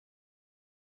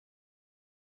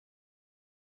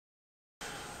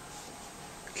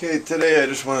Okay, today I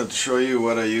just wanted to show you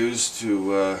what I use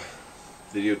to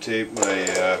videotape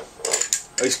my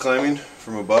ice climbing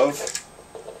from above.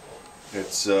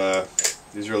 It's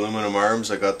these are aluminum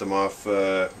arms. I got them off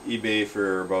eBay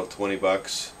for about 20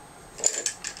 bucks.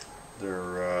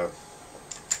 They're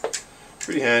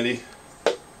pretty handy.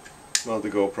 Mount the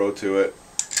GoPro to it.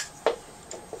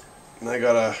 And I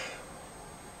got a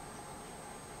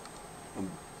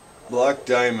Black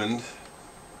Diamond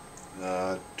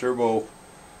turbo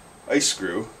ice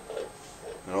screw,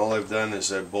 and all I've done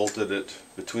is I bolted it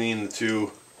between the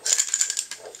two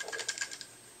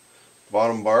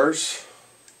bottom bars,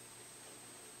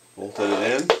 bolted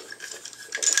it in,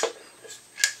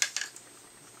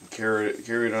 and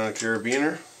carried on a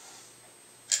carabiner,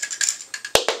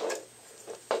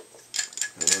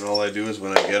 and then all I do is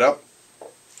when I get up,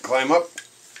 climb up,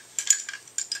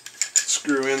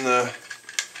 screw in the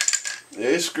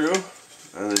ice screw,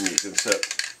 and then you can set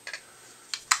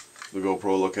the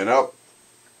GoPro looking up,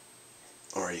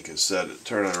 or you can set it,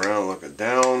 turn it around looking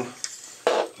down,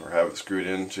 or have it screwed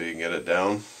in so you can get it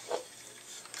down.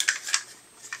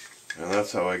 And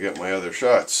that's how I get my other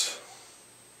shots.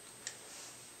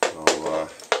 I'll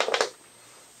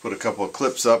put a couple of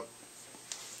clips up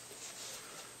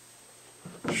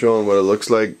showing what it looks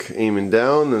like aiming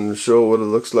down, and show what it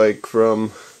looks like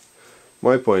from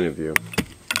my point of view.